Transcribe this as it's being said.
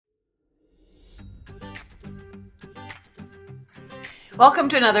Welcome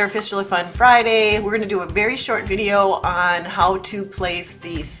to another Fistula Fun Friday. We're going to do a very short video on how to place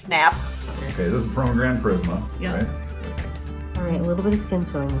the snap. Okay, this is Promogran Prisma, Yep. right? All right, a little bit of skin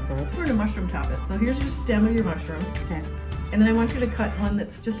showing this side. We're going to mushroom top it. So here's your stem of your mushroom. Okay. And then I want you to cut one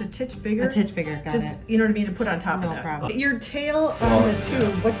that's just a titch bigger. A titch bigger, got it. You know what I mean, to put on top No of that. problem. Your tail on the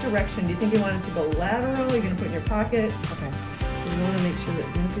tube, what direction? Do you think you want it to go lateral? Are you going to put in your pocket? Okay. So you want to make sure that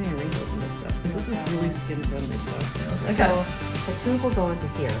you don't get any wrinkles in this stuff. This is really skin friendly stuff. Okay. So the tube will go into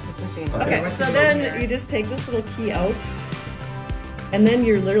here. Okay, so then you just take this little key out, and then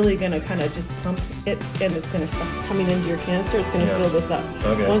you're literally going to kind of just pump it, and it's going to start coming into your canister. It's going to fill this up.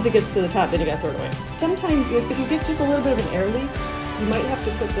 Okay. Once it gets to the top, then you got to throw it away. Sometimes if you get just a little bit of an air leak, you might have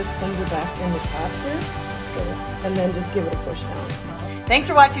to put this plunger back in the top here, and then just give it a push down. Thanks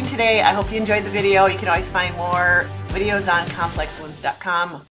for watching today. I hope you enjoyed the video. You can always find more videos on complexwounds.com.